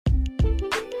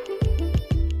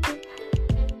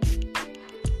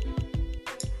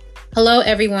Hello,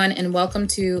 everyone, and welcome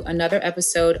to another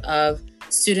episode of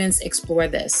Students Explore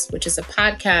This, which is a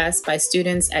podcast by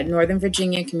students at Northern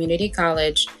Virginia Community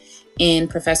College in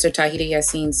Professor Tahiti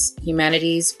Yassin's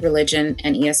Humanities, Religion,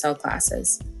 and ESL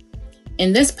classes.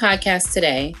 In this podcast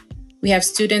today, we have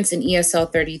students in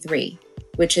ESL 33,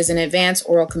 which is an advanced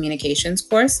oral communications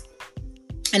course.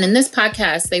 And in this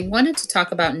podcast, they wanted to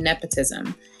talk about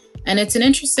nepotism. And it's an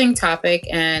interesting topic,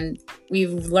 and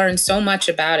we've learned so much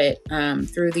about it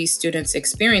through these students'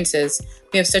 experiences.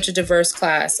 We have such a diverse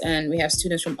class, and we have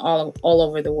students from all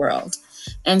over the world.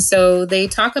 And so they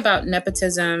talk about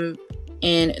nepotism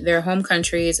in their home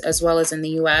countries as well as in the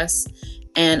U.S.,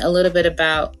 and a little bit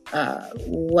about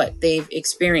what they've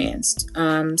experienced.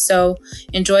 So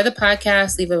enjoy the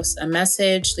podcast, leave us a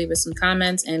message, leave us some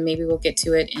comments, and maybe we'll get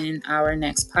to it in our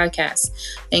next podcast.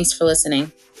 Thanks for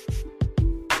listening.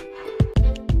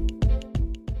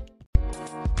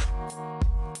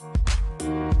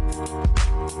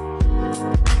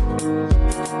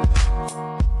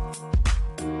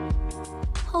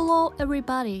 Hello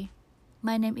everybody,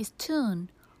 my name is Toon.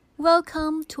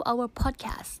 Welcome to our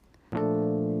podcast.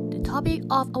 The topic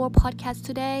of our podcast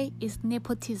today is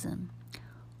nepotism.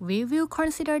 We will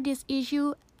consider this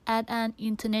issue at an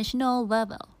international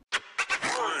level.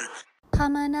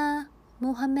 Tamana,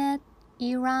 Muhammad,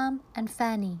 Iram, and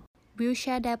Fanny will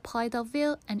share their point of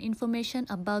view and information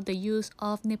about the use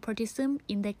of nepotism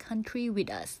in their country with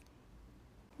us.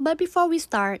 But before we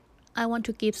start, I want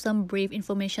to give some brief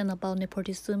information about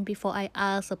nepotism before I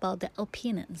ask about their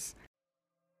opinions.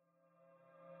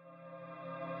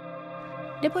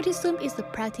 Nepotism is the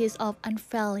practice of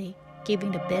unfairly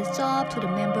giving the best job to the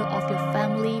member of your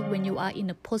family when you are in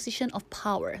a position of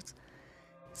power.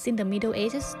 Since the Middle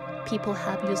Ages, people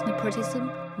have used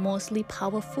nepotism. Mostly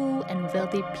powerful and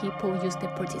wealthy people use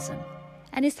nepotism.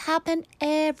 And it's happened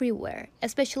everywhere,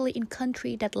 especially in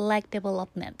countries that lack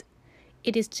development.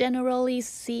 It is generally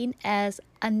seen as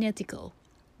unethical,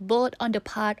 both on the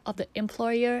part of the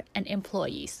employer and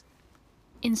employees.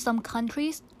 In some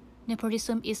countries,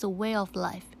 nepotism is a way of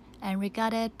life and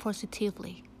regarded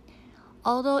positively.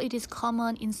 Although it is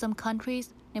common in some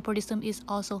countries, nepotism is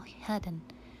also hidden.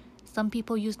 Some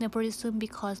people use nepotism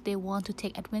because they want to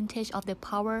take advantage of their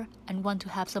power and want to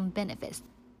have some benefits.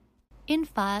 In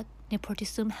fact,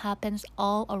 nepotism happens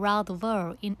all around the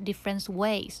world in different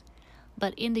ways.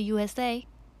 But in the USA,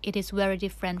 it is very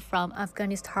different from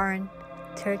Afghanistan,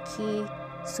 Turkey,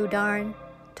 Sudan,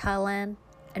 Thailand,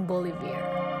 and Bolivia.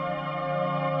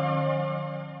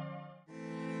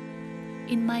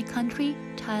 In my country,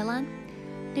 Thailand,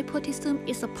 nepotism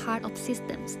is a part of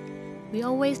systems. We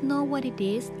always know what it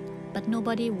is, but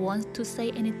nobody wants to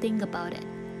say anything about it.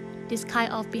 This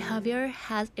kind of behavior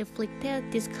has afflicted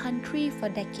this country for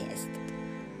decades.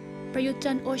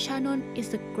 Prayutchan Ochanon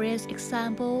is a great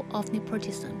example of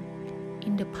nepotism.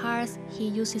 In the past, he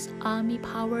used his army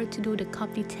power to do the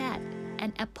copycat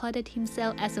and appointed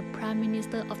himself as a Prime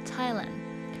Minister of Thailand.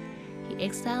 He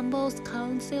examines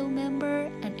council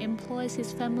members and employs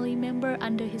his family members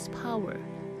under his power.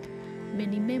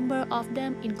 Many members of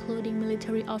them, including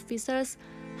military officers,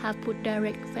 have put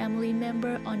direct family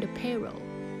members on the payroll.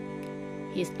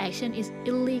 His action is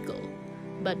illegal,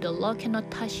 but the law cannot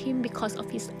touch him because of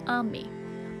his army.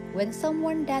 When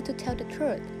someone dares to tell the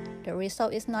truth, the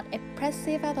result is not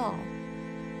oppressive at all.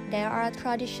 There are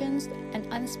traditions and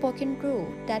unspoken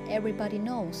rules that everybody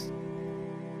knows.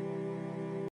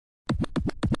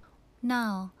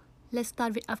 Now, let's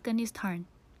start with Afghanistan.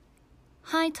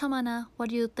 Hi Tamana, what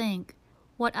do you think?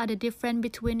 What are the differences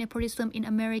between nepotism in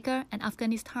America and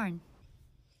Afghanistan?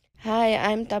 Hi,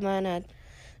 I'm Tamanat.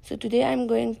 So today I'm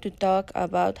going to talk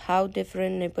about how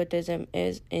different nepotism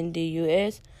is in the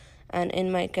US and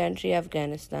in my country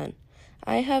Afghanistan.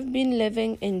 I have been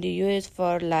living in the US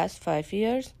for last 5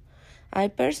 years. I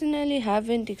personally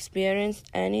haven't experienced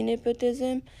any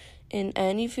nepotism in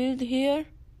any field here.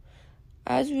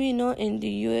 As we know, in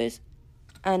the US,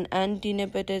 an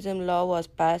anti-nepotism law was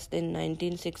passed in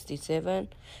 1967.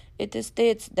 It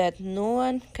states that no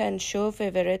one can show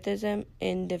favoritism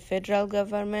in the federal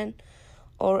government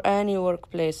or any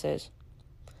workplaces.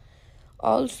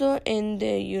 Also, in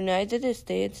the United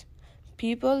States,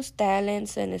 people's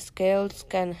talents and skills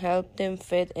can help them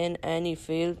fit in any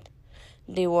field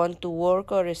they want to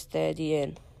work or study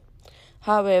in.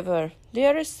 However,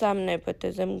 there is some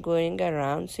nepotism going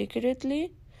around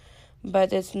secretly,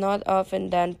 but it's not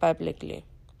often done publicly.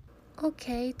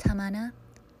 Okay, Tamana.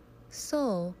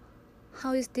 So,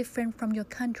 how is different from your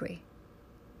country?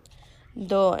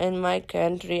 Though in my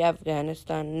country,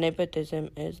 Afghanistan, nepotism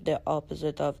is the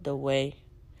opposite of the way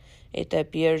it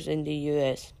appears in the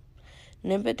US.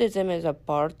 Nepotism is a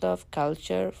part of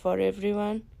culture for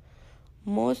everyone.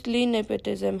 Mostly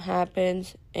nepotism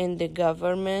happens in the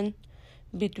government,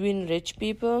 between rich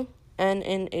people, and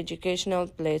in educational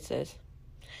places.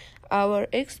 Our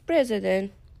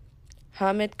ex-president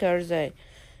Hamid Karzai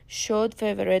showed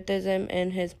favoritism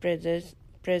in his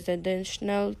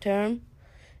presidential term.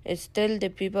 Still, the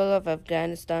people of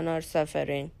Afghanistan are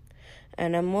suffering.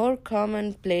 And a more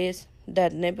common place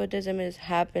that nepotism is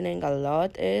happening a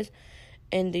lot is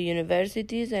in the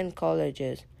universities and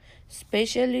colleges,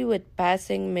 especially with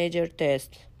passing major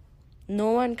tests.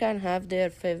 No one can have their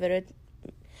favorite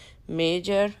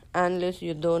major unless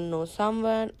you don't know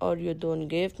someone or you don't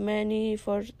give money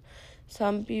for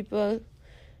some people.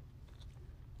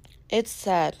 It's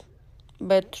sad,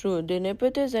 but true. The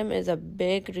nepotism is a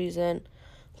big reason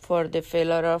for the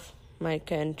failure of my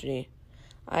country.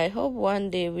 I hope one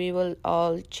day we will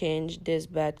all change this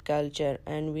bad culture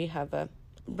and we have a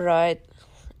bright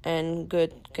and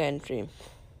good country.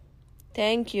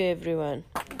 Thank you, everyone.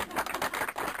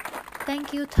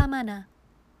 Thank you, Tamana.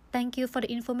 Thank you for the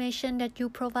information that you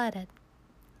provided.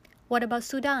 What about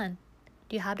Sudan?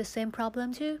 Do you have the same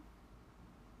problem too?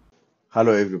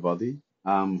 Hello, everybody.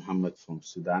 I'm Muhammad from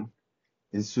Sudan.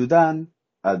 In Sudan,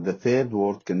 as the third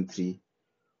world country,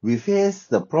 we face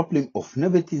the problem of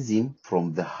nepotism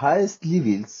from the highest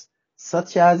levels,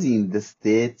 such as in the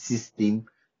state system,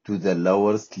 to the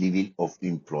lowest level of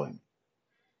employment.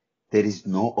 There is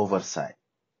no oversight.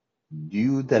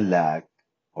 Due to the lack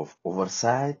of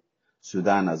oversight,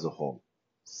 Sudan as a whole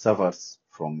suffers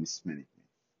from mismanagement.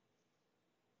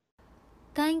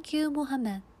 Thank you,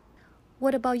 Muhammad.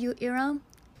 What about you, Iram?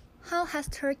 How has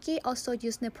Turkey also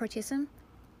used nepotism?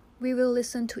 We will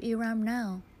listen to Iram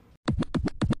now.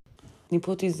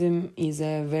 Nepotism is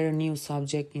a very new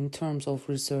subject in terms of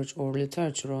research or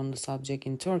literature on the subject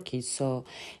in Turkey, so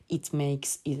it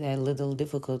makes it a little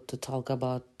difficult to talk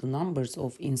about the numbers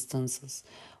of instances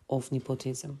of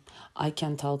nepotism. I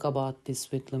can talk about this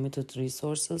with limited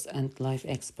resources and life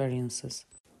experiences.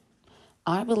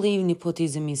 I believe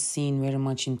nepotism is seen very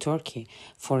much in Turkey,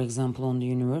 for example, on the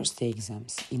university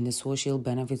exams, in the social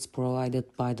benefits provided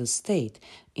by the state,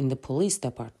 in the police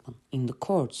department, in the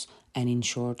courts, and in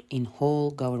short, in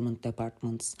whole government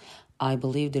departments. I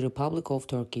believe the Republic of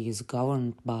Turkey is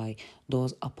governed by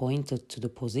those appointed to the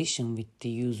position with the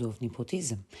use of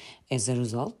nepotism. As a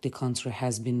result, the country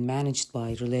has been managed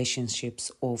by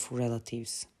relationships of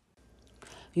relatives.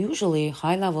 Usually,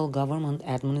 high-level government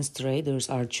administrators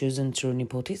are chosen through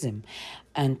nepotism,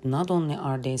 and not only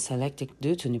are they selected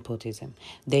due to nepotism,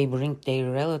 they bring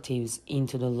their relatives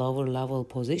into the lower-level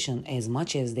position as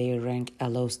much as their rank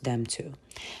allows them to.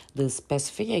 The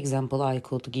specific example I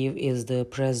could give is the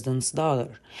president's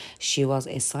daughter. She was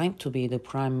assigned to be the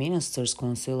prime minister's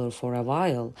counselor for a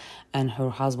while, and her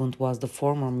husband was the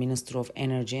former minister of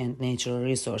energy and natural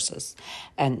resources,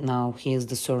 and now he is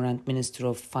the current minister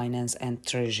of finance and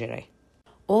treasury.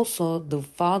 Also, the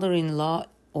father-in-law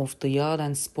of the youth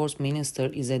and sports minister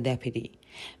is a deputy.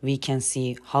 We can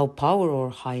see how power or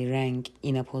high rank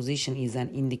in a position is an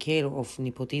indicator of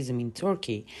nepotism in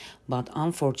Turkey, but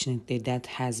unfortunately that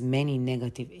has many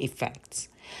negative effects.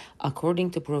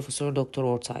 According to Professor Dr.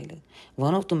 Ortaylı,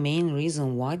 one of the main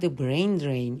reasons why the brain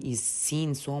drain is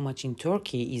seen so much in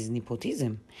Turkey is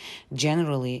nepotism.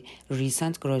 Generally,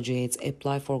 recent graduates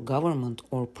apply for government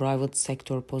or private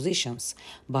sector positions,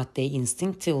 but they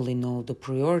instinctively know the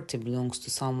priority belongs to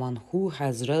someone who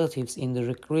has relatives in the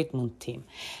recruitment team,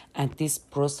 and this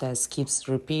process keeps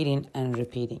repeating and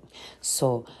repeating.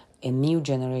 So, a new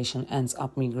generation ends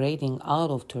up migrating out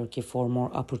of Turkey for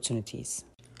more opportunities.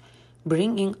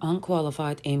 Bringing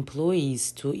unqualified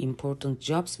employees to important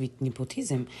jobs with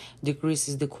nepotism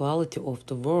decreases the quality of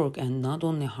the work and not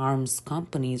only harms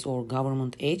companies or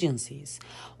government agencies,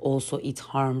 also it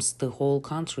harms the whole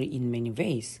country in many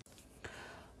ways.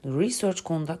 The research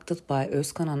conducted by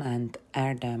Özkanan and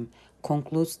Erdem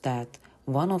concludes that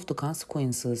one of the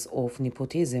consequences of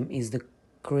nepotism is the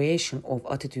creation of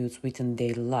attitudes within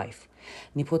daily life.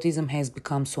 Nepotism has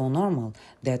become so normal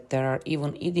that there are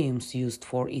even idioms used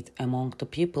for it among the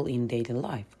people in daily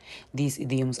life. These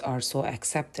idioms are so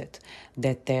accepted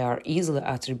that they are easily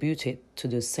attributed to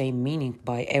the same meaning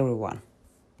by everyone.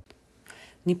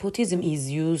 Nepotism is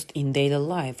used in daily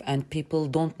life and people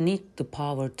don't need the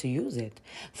power to use it.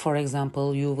 For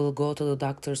example, you will go to the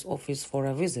doctor's office for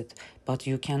a visit, but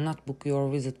you cannot book your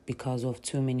visit because of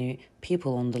too many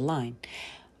people on the line.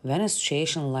 When a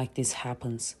situation like this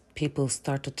happens, people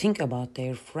start to think about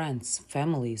their friends,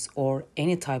 families, or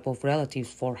any type of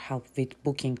relatives for help with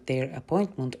booking their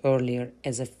appointment earlier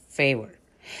as a favor.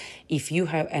 If you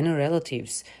have any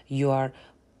relatives, you are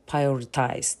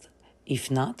prioritized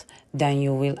If not, then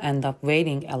you will end up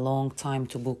waiting a long time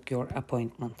to book your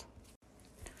appointment.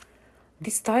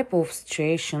 This type of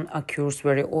situation occurs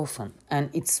very often, and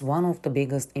it's one of the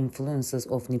biggest influences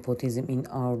of nepotism in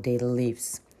our daily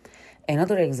lives.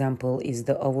 Another example is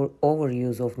the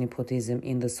overuse of nepotism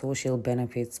in the social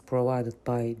benefits provided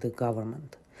by the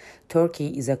government.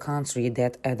 Turkey is a country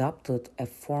that adopted a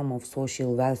form of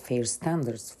social welfare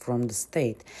standards from the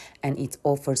state, and it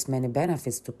offers many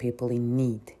benefits to people in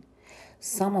need.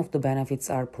 Some of the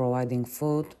benefits are providing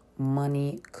food,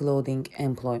 money, clothing,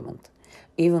 employment.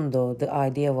 Even though the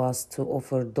idea was to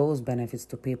offer those benefits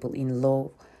to people in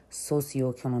low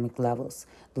socioeconomic levels,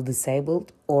 the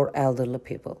disabled or elderly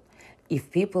people. If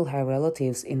people have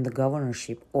relatives in the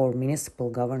governorship or municipal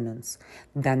governance,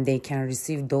 then they can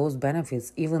receive those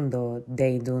benefits even though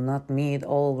they do not meet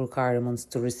all requirements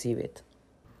to receive it.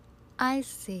 I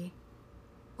see.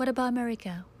 What about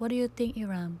America? What do you think,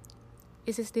 Iran?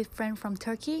 Is this different from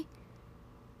Turkey?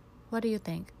 What do you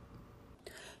think?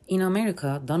 In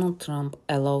America, Donald Trump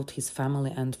allowed his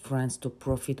family and friends to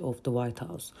profit of the White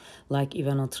House, like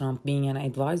Ivana Trump being an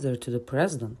advisor to the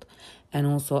president. And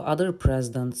also other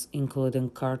presidents,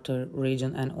 including Carter,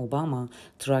 Reagan, and Obama,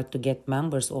 tried to get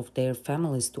members of their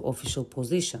families to official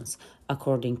positions,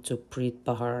 according to Preet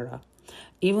Bharara.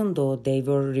 Even though they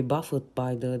were rebuffed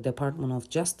by the Department of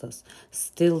Justice,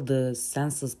 still the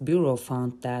Census Bureau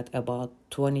found that about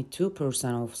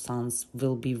 22% of sons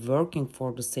will be working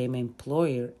for the same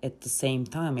employer at the same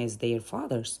time as their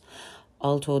fathers.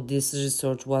 Although this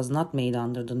research was not made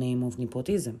under the name of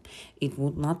nepotism, it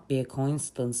would not be a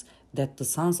coincidence that the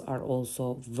sons are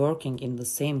also working in the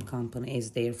same company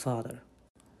as their father.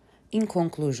 In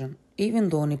conclusion, even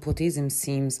though nepotism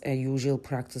seems a usual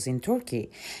practice in Turkey,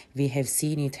 we have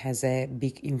seen it has a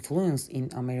big influence in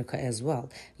America as well,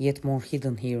 yet more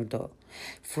hidden here though.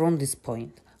 From this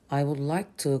point, I would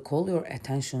like to call your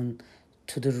attention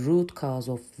to the root cause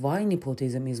of why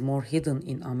nepotism is more hidden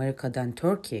in America than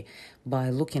Turkey by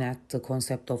looking at the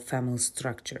concept of family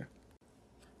structure.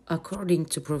 According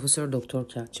to Professor Dr.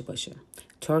 Kağıtçıbaşı,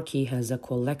 Turkey has a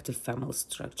collective family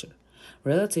structure.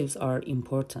 Relatives are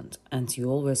important and you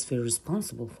always feel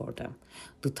responsible for them.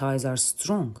 The ties are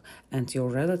strong and your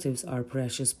relatives are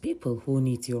precious people who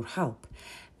need your help.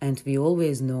 And we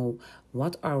always know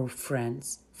what our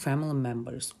friends, family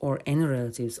members, or any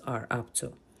relatives are up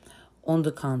to. On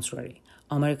the contrary,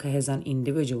 America has an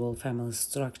individual family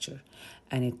structure,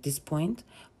 and at this point,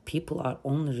 people are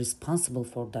only responsible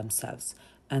for themselves,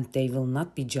 and they will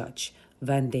not be judged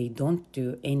when they don't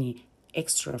do any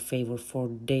extra favor for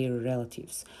their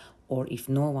relatives, or if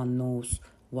no one knows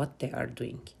what they are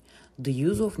doing. The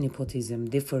use of nepotism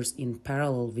differs in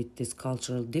parallel with these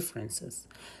cultural differences.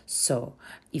 So,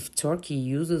 if Turkey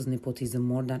uses nepotism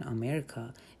more than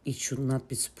America, it should not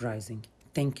be surprising.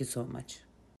 Thank you so much.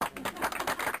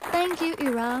 Thank you,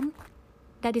 Iram.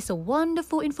 That is a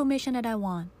wonderful information that I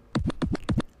want.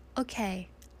 Okay,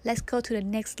 let's go to the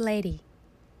next lady.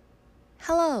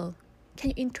 Hello,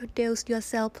 can you introduce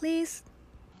yourself, please?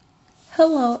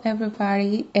 Hello,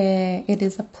 everybody. It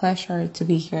is a pleasure to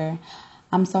be here.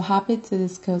 I'm so happy to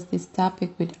discuss this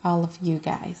topic with all of you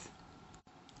guys.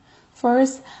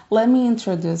 First, let me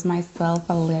introduce myself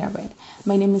a little bit.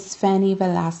 My name is Fanny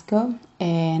Velasco,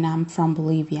 and I'm from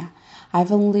Bolivia. I've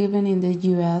been living in the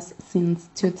U.S. since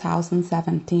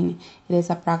 2017. It is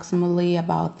approximately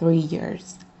about 3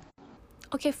 years.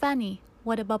 Okay, Fanny,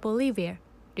 what about Bolivia?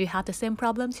 Do you have the same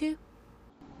problem too?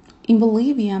 In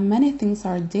Bolivia, many things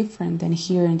are different than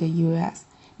here in the U.S.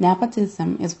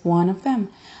 Nepotism is one of them.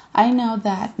 I know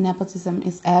that nepotism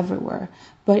is everywhere,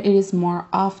 but it is more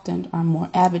often or more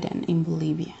evident in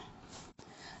Bolivia.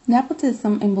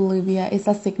 Nepotism in Bolivia is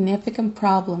a significant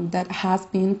problem that has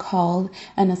been called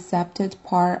an accepted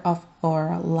part of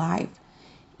our life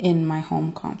in my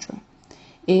home country.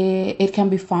 It can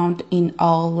be found in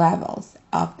all levels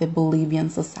of the Bolivian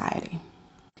society.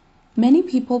 Many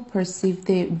people perceive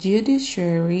the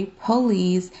judiciary,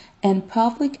 police, and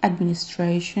public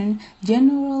administration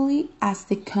generally as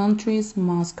the country's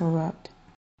most corrupt.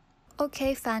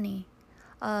 Okay, Fanny.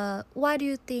 Why do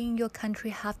you think your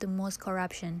country have the most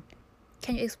corruption?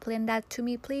 Can you explain that to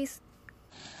me, please?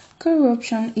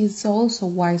 Corruption is also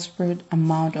widespread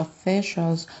among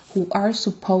officials who are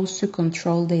supposed to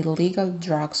control the illegal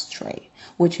drugs trade,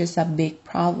 which is a big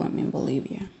problem in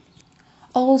Bolivia.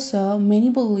 Also, many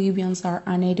Bolivians are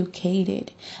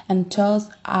uneducated and thus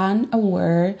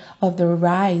unaware of the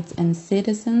rights and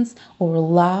citizens or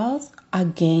laws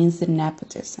against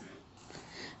nepotism.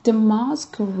 The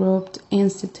most corrupt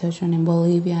institution in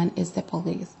Bolivia is the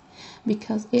police,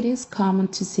 because it is common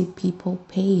to see people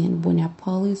paying when a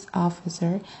police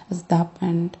officer is stopped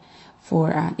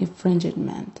for an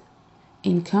infringement.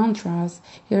 In contrast,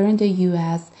 here in the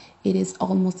US, it is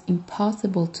almost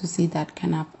impossible to see that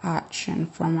kind of action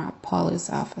from a police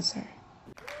officer.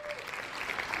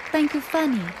 Thank you,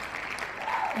 Fanny.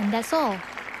 And that's all,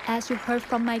 as you heard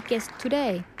from my guest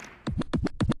today.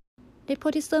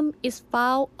 Nepotism is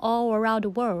found all around the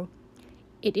world.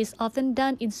 It is often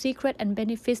done in secret and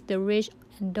benefits the rich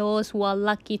and those who are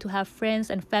lucky to have friends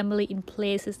and family in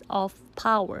places of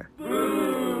power.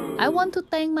 I want to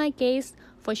thank my guests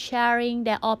for sharing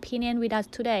their opinion with us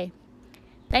today.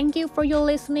 Thank you for your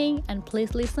listening, and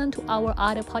please listen to our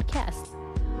other podcasts.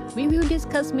 We will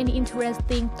discuss many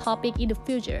interesting topics in the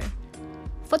future.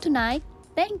 For tonight,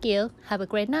 thank you. Have a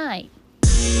great night.